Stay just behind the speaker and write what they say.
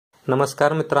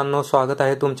नमस्कार मित्रांनो, स्वागत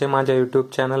आहे तुमचे माझ्या यूट्यूब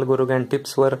चॅनल गुरु ज्ञान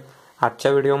टिप्सवर।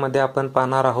 आजच्या व्हिडिओमध्ये आपण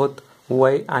पाहणार आहोत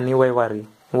वय आणि वयवारी।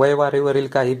 वयवारीवरील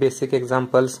काही बेसिक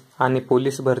एक्झाम्पल्स आणि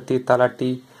पोलीस भरती,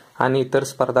 तलाठी आणि इतर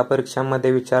स्पर्धा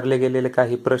परीक्षांमध्ये विचारले गेलेले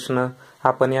काही प्रश्न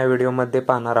आपण या व्हिडिओमध्ये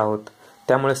पाहणार आहोत।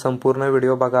 त्यामुळे संपूर्ण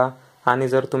व्हिडिओ बघा आणि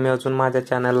जर तुम्ही अजून माझ्या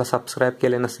चॅनलला सबस्क्राइब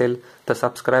केले नसेल तर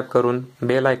सबस्क्राइब करून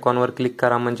बेल आयकॉनवर क्लिक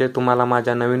करा, म्हणजे तुम्हाला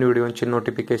माझ्या नवीन व्हिडिओंची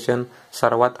नोटिफिकेशन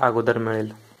सर्वात अगोदर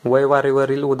मिळेल।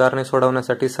 वयवारीवरील उदाहरणे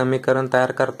सोडवण्यासाठी समीकरण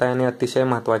तयार करता येणे अतिशय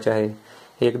महत्त्वाचे आहे।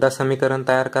 एकदा समीकरण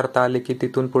तयार करता आले की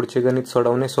तिथून पुढचे गणित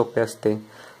सोडवणे सोपे असते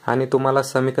आणि तुम्हाला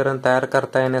समीकरण तयार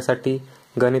करता येण्यासाठी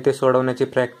गणिते सोडवण्याची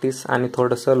प्रॅक्टिस आणि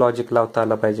थोडंसं लॉजिक लावता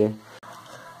आलं पाहिजे।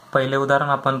 पहिले उदाहरण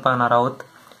आपण पाहणार आहोत।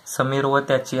 समीर व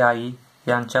त्याची आई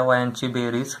यांच्या वयांची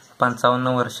बेरीज 55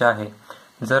 वर्ष आहे।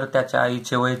 जर त्याच्या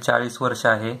आईचे वय 40 वर्ष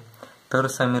आहे तर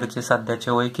समीरचे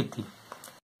सध्याचे वय किती?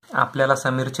 आपल्याला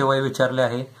समीरचे वय विचारले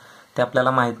आहे, ते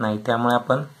आपल्याला माहित नाही, त्यामुळे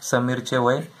आपण समीरचे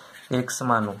वय x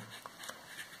मानू।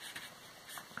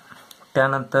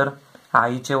 त्यानंतर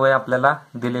आईचे वय आपल्याला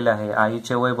दिलेले आहे,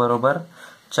 आईचे वय बरोबर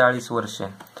 40 वर्षे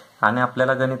आणि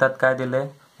आपल्याला गणितात काय दिले?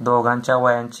 दोघांच्या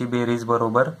वयांची बेरीज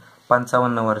बरोबर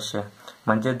 55 वर्षे।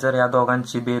 म्हणजे जर या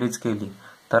दोघांची बेरीज केली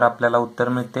तर आपल्याला उत्तर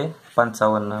मिळते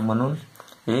 55, म्हणून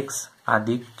x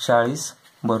अधिक 40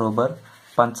 बरोबर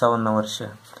 55 वर्ष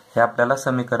हे आपल्याला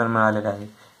समीकरण मिळालेले आहे।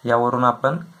 यावरून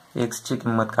आपण x ची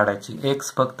किंमत काढायची।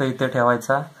 x फक्त इथे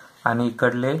ठेवायचा आणि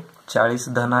इकडले 40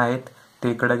 धन आहेत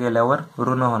ते इकडे गेल्यावर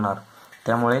ऋण होणार,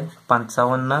 त्यामुळे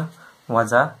 55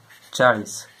 वजा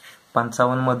 40,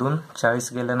 55 मधून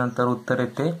 40 गेल्यानंतर उत्तर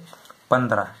येते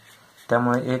 15,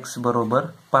 त्यामुळे x बरोबर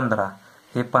 15।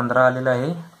 हे 15 आलेले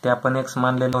आहे, ते आपण x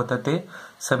मानलेलं होतं, ते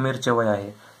समीरचे वय आहे,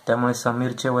 त्यामुळे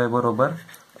समीरचे वय बरोबर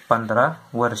 15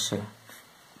 वर्षे।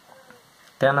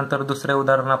 त्यानंतर दुसरे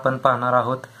उदाहरण आपण पाहणार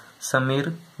आहोत। समीर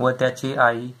व त्याची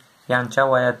आई यांच्या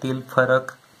वयातील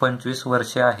फरक 25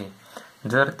 वर्षे आहे।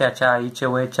 जर त्याच्या आईचे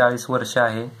वय 40 वर्ष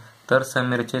आहे तर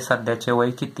समीरचे सध्याचे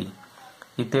वय किती?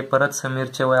 इथे परत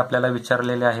समीरचे वय आपल्याला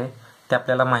विचारलेले आहे, ते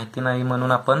आपल्याला माहिती नाही,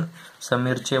 म्हणून आपण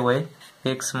समीरचे वय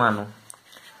x मानू।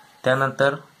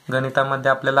 त्यानंतर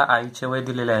गणितामध्ये आपल्याला आईचे वय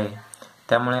दिलेले आहे,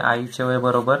 त्यामुळे आईचे वय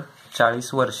बरोबर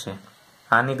 40 वर्षे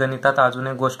आणि गणितात अजून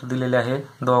एक गोष्ट दिलेली आहे,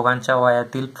 दोघांच्या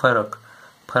वयातील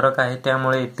फरक आहे,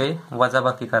 त्यामुळे इथे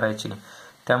वजाबाकी करायची,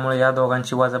 त्यामुळे या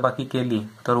दोघांची वजाबाकी केली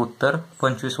तर उत्तर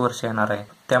 25 वर्ष येणार आहे।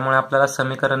 त्यामुळे आपल्याला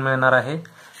समीकरण मिळणार आहे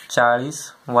 40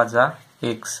 वजा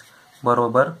x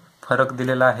बरोबर फरक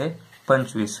दिलेला आहे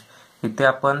 25। इथे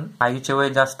आपण आईचे वय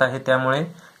जास्त आहे त्यामुळे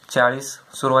 40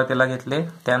 सुरुवातीला घेतले,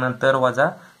 त्यानंतर वजा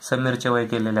समीरचे वय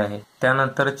केलेले आहे,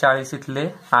 त्यानंतर 40 इथले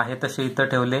आहे तसे इथं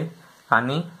ठेवले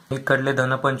आणि इकडले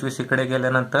धन 25 इकडे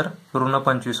गेल्यानंतर ऋण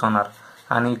 25 होणार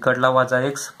आणि इकडला वजा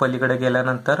x पलीकडे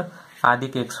गेल्यानंतर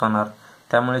अधिक x होणार,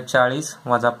 त्यामुळे 40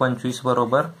 वजा 25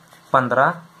 बरोबर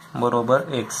 15 बरोबर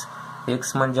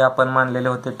x म्हणजे आपण मानलेले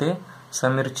होते ते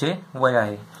समीरचे वय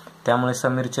आहे, त्यामुळे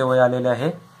समीरचे वय आलेले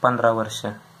आहे 15 वर्ष।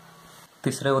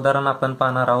 तिसरे उदाहरण आपण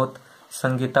पाहणार आहोत।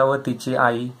 संगीता व तिची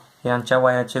आई यांच्या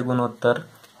वयाचे गुणोत्तर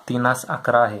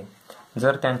 3:11 आहे।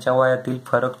 जर त्यांच्या वयातील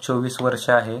फरक 24 वर्ष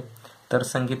आहे तर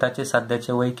संगीताचे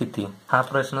सध्याचे वय किती? हा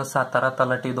प्रश्न सातारा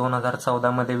तलाठी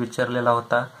 2014 मध्ये विचारलेला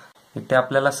होता। इथे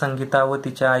आपल्याला संगीता व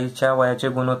तिच्या आईच्या वयाचे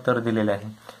गुणोत्तर दिलेले आहे,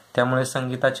 त्यामुळे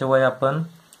संगीताचे वय आपण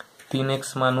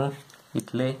 3x मानू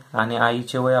इथले आणि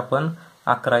आईचे वय आपण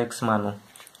 11x मानू।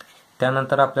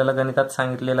 त्यानंतर आपल्याला गणितात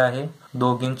सांगितलेलं आहे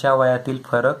दोघींच्या वयातील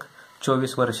फरक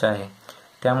 24 वर्ष आहे,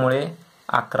 त्यामुळे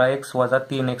 11x वजा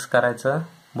 3x करायचं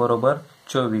बरोबर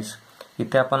 24।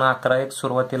 इथे आपण 11x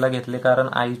सुरुवातीला घेतले कारण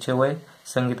आईचे वय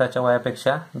संगीताच्या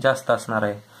वयापेक्षा जास्त असणार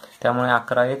आहे, त्यामुळे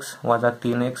 11x वजा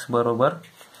 3x बरोबर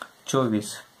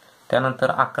 24।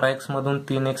 त्यानंतर 11x मधून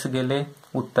 3x गेले,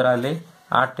 उत्तर आले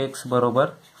 8x बरोबर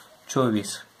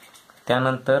 24।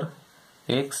 त्यानंतर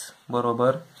x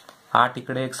बरोबर 8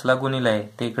 इकडे x ला गुणिले आहे,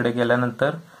 ते इकडे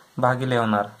गेल्यानंतर भागिले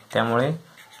होणार, त्यामुळे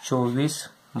 24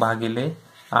 भागिले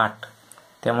 8,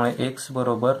 त्यामुळे x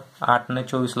बरोबर 8 ने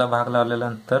 24 ला भाग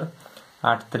लावल्यानंतर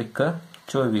 8 त्रिक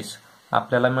 24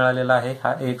 आपल्याला मिळालेला आहे।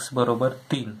 हा x बरोबर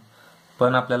 3,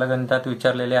 पण आपल्याला गणितात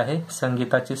विचारलेले आहे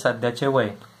संगीताचे सध्याचे वय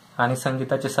आणि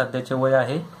संगीताचे सध्याचे वय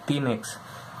आहे 3x,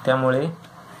 त्यामुळे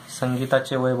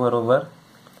संगीताचे वय बरोबर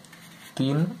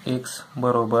 3x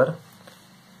बरोबर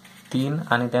 3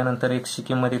 आणि त्यानंतर x ची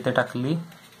किंमत इथे टाकली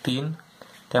 3,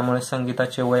 त्यामुळे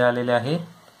संगीताचे वय आलेले आहे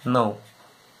 9,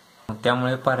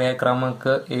 त्यामुळे पर्याय क्रमांक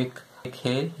 1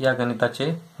 हे या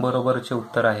गणिताचे बरोबरचे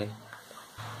उत्तर आहे।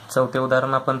 चौथे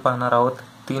उदाहरण आपण पाहणार आहोत।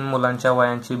 3 मुलांच्या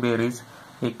वयांची बेरीज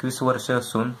 21 वर्ष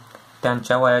असून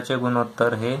त्यांच्या वयाचे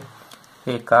गुणोत्तर हे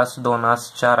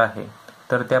 1:2:4 आहे।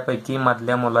 तर त्यापैकी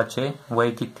मधल्या मुलाचे वय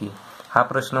किती? हा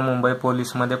प्रश्न मुंबई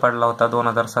पोलीसमध्ये पडला होता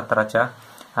 2017च्या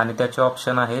आणि त्याचे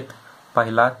ऑप्शन आहेत: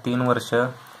 पहिला 3 वर्ष,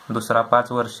 दुसरा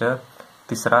 5 वर्ष,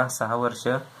 तिसरा 6 वर्ष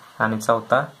आणि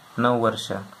चौथा 9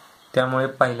 वर्ष. त्यामुळे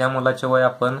पहिल्या मुलाचे वय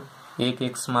आपण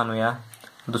 1x मानूया,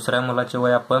 दुसऱ्या मुलाचे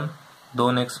वय आपण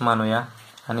 2x मानूया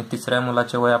आणि तिसऱ्या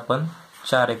मुलाचे वय आपण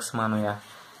 4x मानूया.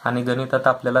 आणि गणितात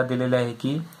आपल्याला दिलेले आहे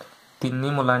की तिन्ही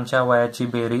मुलांच्या वयाची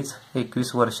बेरीज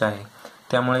 21 वर्ष आहे.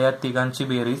 त्यामुळे या तिघांची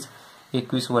बेरीज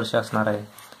 21 वर्ष असणार आहे.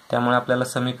 त्यामुळे आपल्याला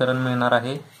समीकरण मिळणार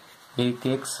आहे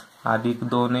 1x अधिक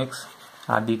 2x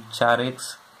अधिक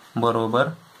 4x बरोबर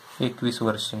 21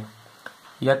 वर्षे.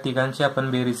 या तिघांची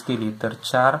आपण बेरीज केली तर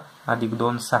 4 अधिक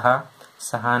 2 6,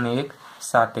 6 आणि 1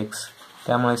 7x.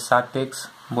 त्यामुळे 7x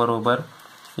बरोबर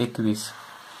 21.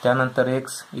 त्यानंतर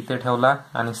x इथे ठेवला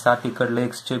आणि 7 इकडले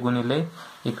x चे गुणिले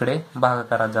इकडे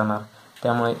भागाकारात जाणार.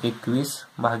 त्यामुळे 21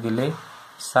 भागिले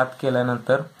 7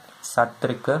 केल्यानंतर 7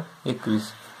 त्रिक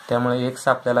 21. त्यामुळे x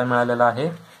आपल्याला मिळालेला आहे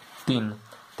 3.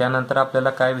 त्यानंतर आपल्याला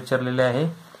काय विचारलेले आहे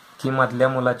की मधल्या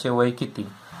मुलाचे वय किती?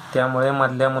 त्यामुळे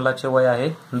मधल्या मुलाचे वय आहे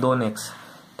 2x.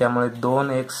 त्यामुळे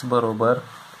 2x बरोबर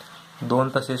 2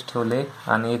 तसेच ठेवले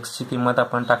आणि x ची किंमत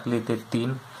आपण टाकली ते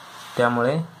 3.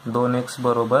 त्यामुळे 2x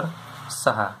बरोबर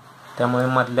 6. त्यामुळे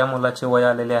मधल्या मुलाचे वय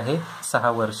आलेले आहे 6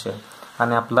 वर्षे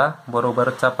आणि आपला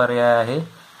बरोबरचा पर्याय आहे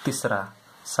तिसरा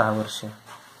 6 वर्षे.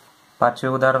 पाचवे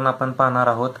उदाहरण आपण पाहणार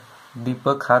आहोत.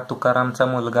 दीपक हा तुकारामचा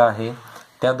मुलगा आहे.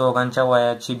 त्या दोघांच्या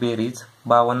वयाची बेरीज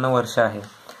 52 वर्ष आहे.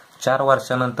 4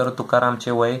 वर्षानंतर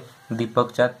तुकारामचे वय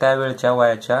दीपकच्या त्यावेळच्या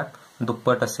वयाच्या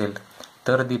दुप्पट असेल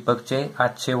तर दीपकचे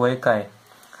आजचे वय काय?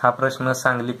 हा प्रश्न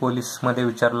सांगली पोलीसमध्ये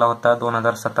विचारला होता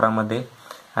 2017मध्ये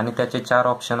आणि त्याचे 4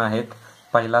 ऑप्शन आहेत: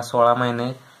 पहिला 16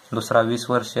 महिने, दुसरा 20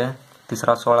 वर्ष,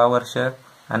 तिसरा 16 वर्ष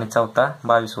आणि चौथा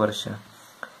 22 वर्ष.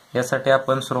 यासाठी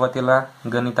आपण सुरुवातीला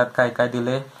गणितात काय काय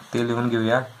दिले ते लिहून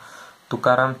घेऊया.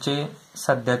 तुकारामचे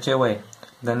सध्याचे वय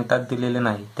गणितात दिलेले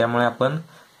नाही, त्यामुळे आपण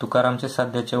तुकारामचे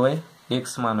सध्याचे वय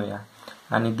x मानूया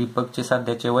आणि दीपकचे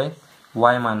सध्याचे वय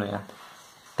y मानूया.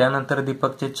 त्यानंतर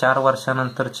दीपकचे 4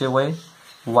 वर्षानंतरचे वय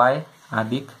y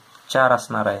अधिक 4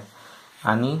 असणार आहे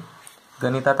आणि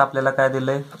गणितात आपल्याला काय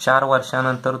दिलंय? 4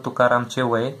 वर्षानंतर तुकारामचे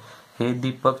वय हे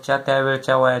दीपकच्या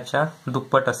त्यावेळच्या वयाच्या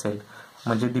दुप्पट असेल.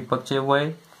 म्हणजे दीपकचे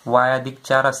वय y अधिक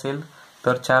 4 असेल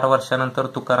तर 4 वर्षानंतर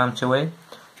तुकारामचे वय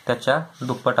त्याच्या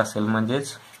दुप्पट असेल,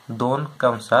 म्हणजेच 2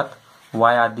 कंसात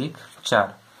y अधिक 4.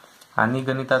 आणि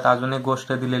गणितात अजून एक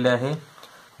गोष्ट दिलेली आहे,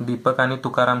 दीपक आणि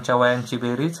तुकारामच्या वयांची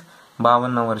बेरीज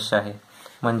 52 वर्ष आहे.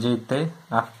 म्हणजे इथे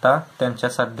आत्ता त्यांच्या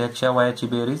सध्याच्या वयाची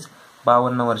बेरीज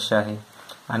 52 वर्ष आहे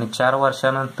आणि 4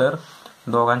 वर्षानंतर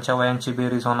दोघांच्या वयांची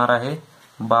बेरीज होणार आहे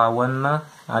 52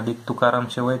 अधिक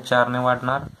तुकारामचे वय 4 ने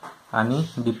वाढणार आणि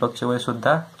दीपकचे वय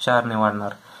सुद्धा 4 ने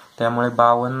वाढणार. त्यामुळे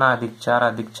 52 अधिक 4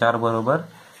 अधिक 4 बरोबर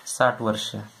 60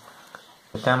 वर्ष.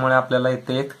 त्यामुळे आपल्याला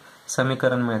इथे एक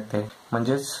समीकरण मिळते,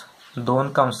 म्हणजेच 2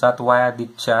 कंसात y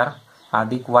अधिक 4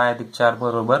 अधिक y अधिक 4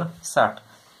 बरोबर 60.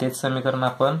 तेच समीकरण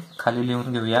आपण खाली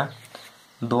लिहून घेऊया.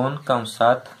 2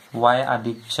 कंसात y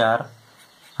अधिक 4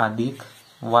 अधिक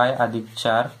y अधिक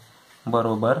 4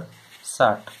 बरोबर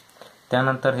 60.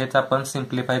 त्यानंतर हेच आपण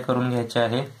सिंप्लिफाय करून घ्यायचे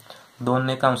आहे. 2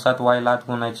 ने कंसात y ला आत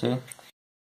गुणायचे,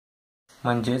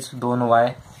 म्हणजेच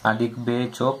 2y अधिक 2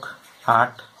 चोक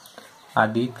 8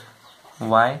 अधिक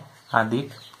y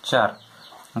अधिक 4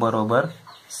 बरोबर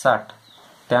 60.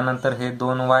 त्यानंतर हे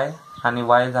 2y आणि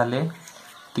y झाले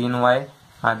 3y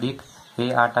अधिक हे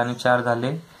 8 आणि 4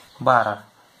 झाले 12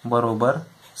 बरोबर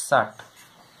 60.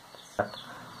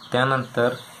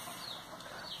 त्यानंतर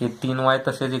हे 3y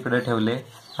तसेच इकडे ठेवले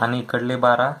आणि इकडले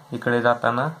 12 इकडे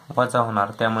जाताना वजा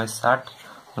होणार. त्यामुळे 60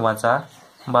 वजा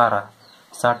 12.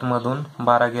 60 मधून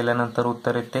 12 गेल्यानंतर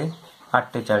उत्तर येते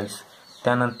 48.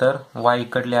 त्यानंतर y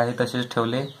इकडले आहे तसेच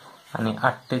ठेवले आणि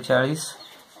 48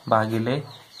 भागिले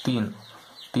 3.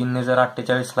 3 ने जर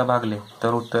 48 ला भागले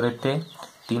तर उत्तर येते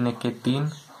 3 एके 3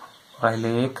 राहिले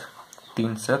 1,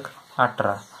 3 सक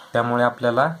 18. त्यामुळे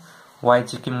आपल्याला y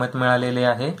ची किंमत मिळालेली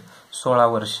आहे 16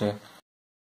 वर्षे.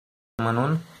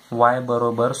 म्हणून y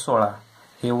बरोबर 16.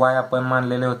 हे y आपण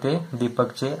मानलेले होते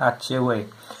दीपकचे आजचे वय.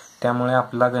 त्यामुळे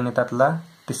आपला गणितातला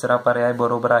तिसरा पर्याय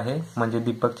बरोबर आहे, म्हणजे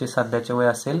दीपकचे सध्याचे वय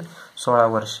असेल 16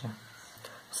 वर्षे.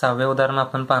 6वे उदाहरण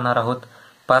आपण पाहणार आहोत.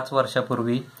 5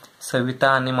 वर्षापूर्वी सविता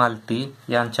आणि मालती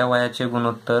यांच्या वयाचे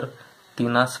गुणोत्तर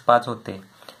 3:5 होते.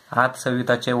 आज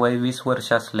सविताचे वय 20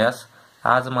 वर्ष असल्यास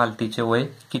आज मालतीचे वय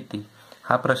किती?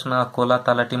 हा प्रश्न अकोला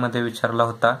तलाठीमध्ये विचारला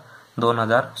होता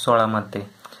 2016 मध्ये.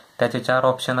 त्याचे 4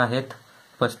 ऑप्शन आहेत: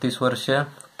 35 वर्ष,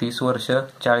 30 वर्ष,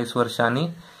 40 वर्ष आणि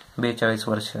 42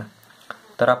 वर्ष.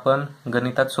 तर आपण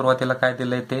गणितात सुरुवातीला काय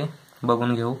दिलंय ते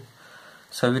बघून घेऊ.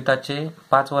 सविताचे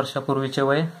 5 वर्षापूर्वीचे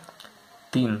वय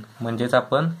 3, म्हणजेच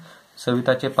आपण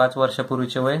सविताचे 5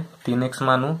 वर्षापूर्वीचे वय 3x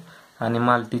मानू आणि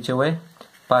मालतीचे वय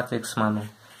 5x मानू.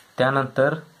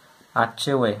 त्यानंतर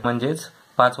आजचे वय म्हणजेच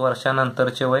 5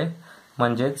 वर्षानंतरचे वय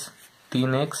म्हणजेच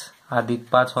 3x अधिक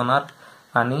 5 होणार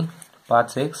आणि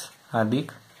 5x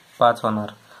अधिक 5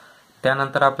 होणार.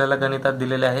 त्यानंतर आपल्याला गणितात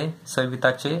दिलेले आहे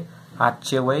सविताचे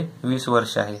आजचे वय 20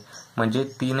 वर्ष आहे, म्हणजे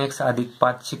 3x अधिक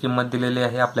 5 ची किंमत दिलेली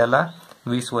आहे आपल्याला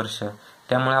 20 वर्ष.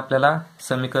 त्यामुळे आपल्याला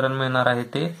समीकरण मिळणार आहे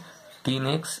ते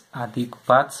 3x अधिक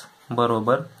 5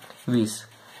 बरोबर 20.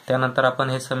 त्यानंतर आपण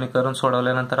हे समीकरण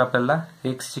सोडवल्यानंतर आपल्याला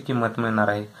x ची किंमत मिळणार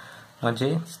आहे,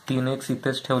 म्हणजे 3x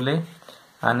इथेच ठेवले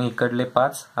आणि इकडले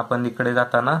 5 आपण इकडे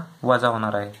जाताना वजा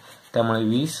होणार आहे, त्यामुळे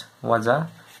 20 वजा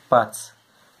 5.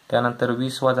 त्यानंतर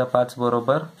 20 वजा 5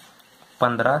 बरोबर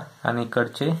 15 आणि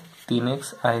इकडचे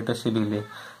 3x आहे तसे लिहिले.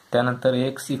 त्यानंतर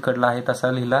x इकडला आहे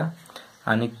तसा लिहिला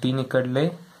आणि 3 इकडले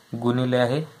गुणिले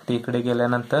आहे ते इकडे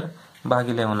गेल्यानंतर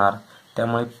भागिले होणार,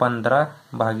 त्यामुळे 15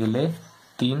 भागिले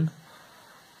 3.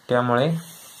 त्यामुळे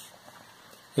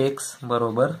x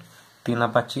बरोबर 3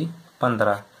 5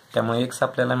 15. त्यामुळे x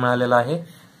आपल्याला मिळालेला आहे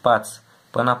 5.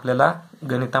 पण आपल्याला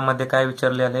गणितामध्ये काय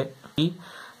विचारले आहे की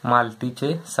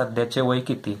मालतीचे सध्याचे वय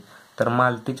किती. तर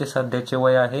मालतीचे सध्याचे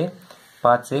वय आहे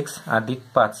 5x अधिक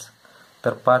 5.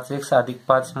 तर 5x अधिक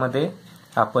 5 मध्ये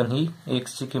आपण ही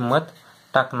x ची किंमत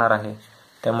टाकणार आहे,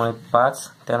 त्यामुळे 5.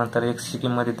 त्यानंतर x ची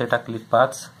किंमत इथे टाकली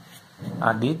 5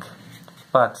 अधिक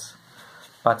 5.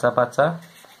 5 5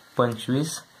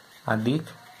 25 अधिक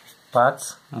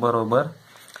 5 बरोबर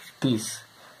 30.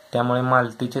 त्यामुळे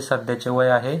मालतीचे सध्याचे वय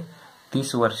आहे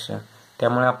 30 वर्ष.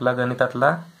 त्यामुळे आपला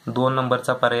गणितातला 2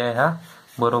 नंबरचा पर्याय हा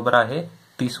बरोबर आहे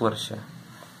 30 वर्ष.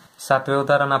 7वे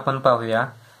उदाहरण आपण पाहूया.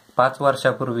 5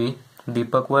 वर्षापूर्वी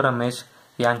दीपक व रमेश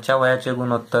यांच्या वयाचे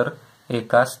गुणोत्तर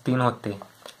 1:3 होते.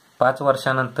 5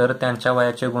 वर्षानंतर त्यांच्या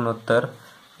वयाचे गुणोत्तर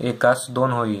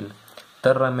 1:2 होईल.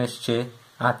 तर रमेशचे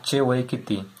आजचे वय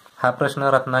किती. हा प्रश्न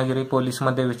रत्नागिरी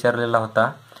पोलीसमध्ये विचारलेला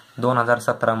होता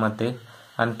 2017 मध्ये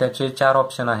आणि त्याचे 4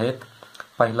 ऑप्शन आहेत.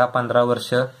 पहिला 15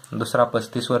 वर्ष, दुसरा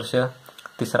 35 वर्ष,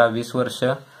 तिसरा 20 वर्ष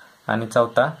आणि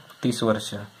चौथा 30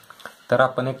 वर्ष. तर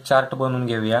आपण एक चार्ट बनवून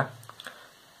घेऊया.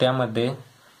 त्यामध्ये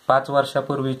 5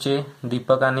 वर्षापूर्वीचे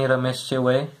दीपक आणि रमेशचे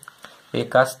वय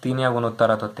 1:3 या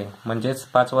गुणोत्तरात होते, म्हणजेच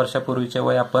 5 वर्षापूर्वीचे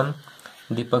वय आपण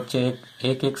दीपकचे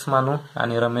 1x मानू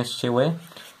आणि रमेशचे वय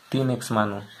 3x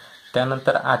मानू.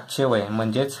 त्यानंतर आजचे वय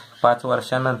म्हणजेच 5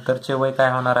 वर्षानंतरचे वय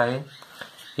काय होणार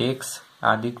आहे x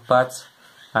अधिक 5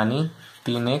 आणि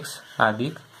 3x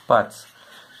अधिक 5.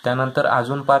 त्यानंतर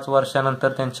अजून 5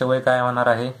 वर्षानंतर त्यांचे वय काय होणार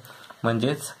आहे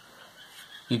म्हणजेच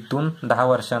इथून 10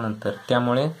 वर्षानंतर,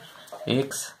 त्यामुळे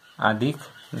x अधिक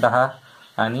 10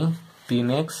 आणि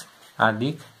 3x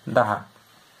अधिक 10.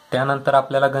 त्यानंतर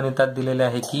आपल्याला गणितात दिलेले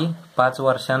आहे की 5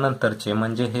 वर्षानंतरचे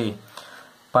म्हणजे हे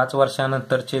 5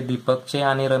 वर्षानंतरचे दीपकचे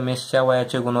आणि रमेशच्या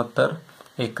वयाचे गुणोत्तर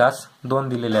 1:2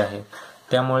 दिलेले आहे.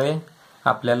 त्यामुळे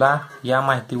आपल्याला या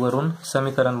माहितीवरून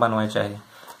समीकरण बनवायचे आहे.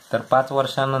 तर 5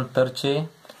 वर्षानंतरचे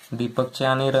दीपकचे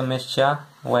आणि रमेशच्या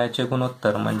वयाचे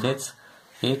गुणोत्तर म्हणजेच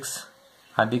x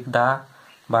अधिक 10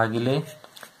 भागिले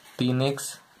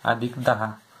 3x अधिक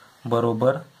 10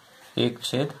 बरोबर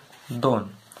 1/2.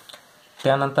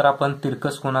 त्यानंतर आपण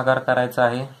तिरकस गुणाकार करायचा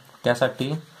आहे.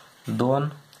 त्यासाठी 2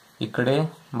 इकडे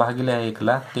भागिले आहे 1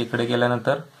 ला, ते इकडे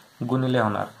गेल्यानंतर गुणिले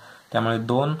होणार, त्यामुळे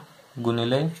 2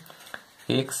 गुणिले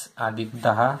x अधिक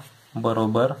 10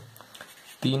 बरोबर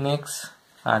 3x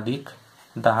अधिक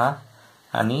 10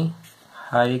 आणि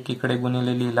हा 1 इकडे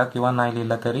गुणिले लिहिला किंवा नाही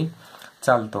लिहिला तरी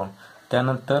चालतो.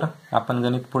 त्यानंतर आपण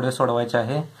गणित पुढे सोडवायचे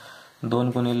आहे. 2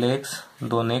 गुणिले x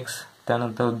 2x,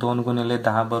 त्यानंतर 2 गुणिले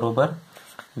 10 बरोबर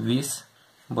 20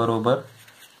 बरोबर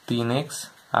 3x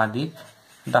अधिक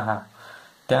 10.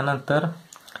 त्यानंतर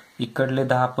इकडले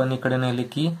 10 पण इकडे नेले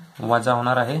की वजा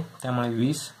होणार आहे, त्यामुळे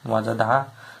 20 वजा 10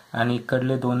 आणि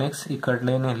इकडले 2x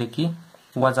इकडले नेले की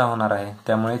वजा होणार आहे,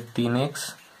 त्यामुळे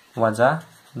 3x वजा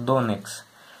 2x.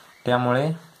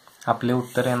 त्यामुळे आपले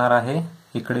उत्तर येणार आहे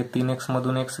इकडे 3x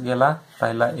मधून x गेला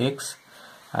राहिला x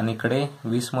आणि इकडे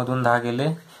 20 मधून 10 गेले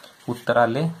उत्तर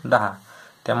आले 10.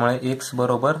 त्यामुळे x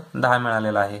बरोबर 10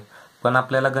 मिळालेला आहे. पण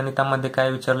आपल्याला गणितामध्ये काय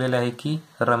विचारलेले आहे की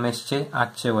रमेशचे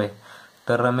आजचे वय.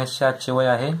 तर रमेशचे आजचे वय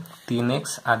आहे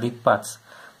 3x अधिक 5.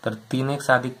 तर 3x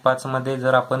अधिक 5 मध्ये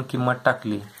जर आपण किंमत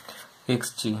टाकली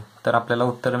x ची तर आपल्याला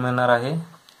उत्तर मिळणार आहे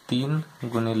 3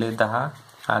 गुणिले 10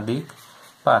 अधिक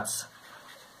 5.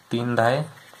 3 10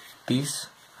 30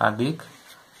 अधिक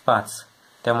 5.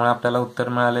 त्यामुळे आपल्याला उत्तर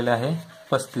मिळालेले आहे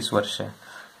 35 वर्ष.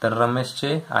 तर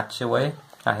रमेशचे आजचे वय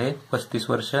आहे 35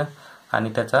 वर्ष आणि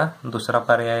त्याचा दुसरा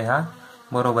पर्याय हा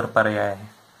बरोबर पर्याय आहे.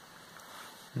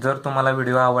 जर तुम्हाला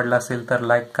व्हिडिओ आवडला असेल तर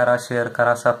लाईक करा, शेअर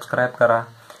करा, सबस्क्राईब करा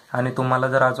आणि तुम्हाला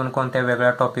जर अजून कोणत्या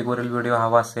वेगळ्या टॉपिकवरील व्हिडिओ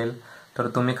हवा असेल तर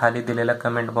तुम्ही खाली दिलेल्या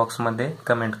कमेंट बॉक्समध्ये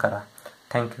कमेंट करा.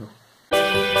 थँक्यू.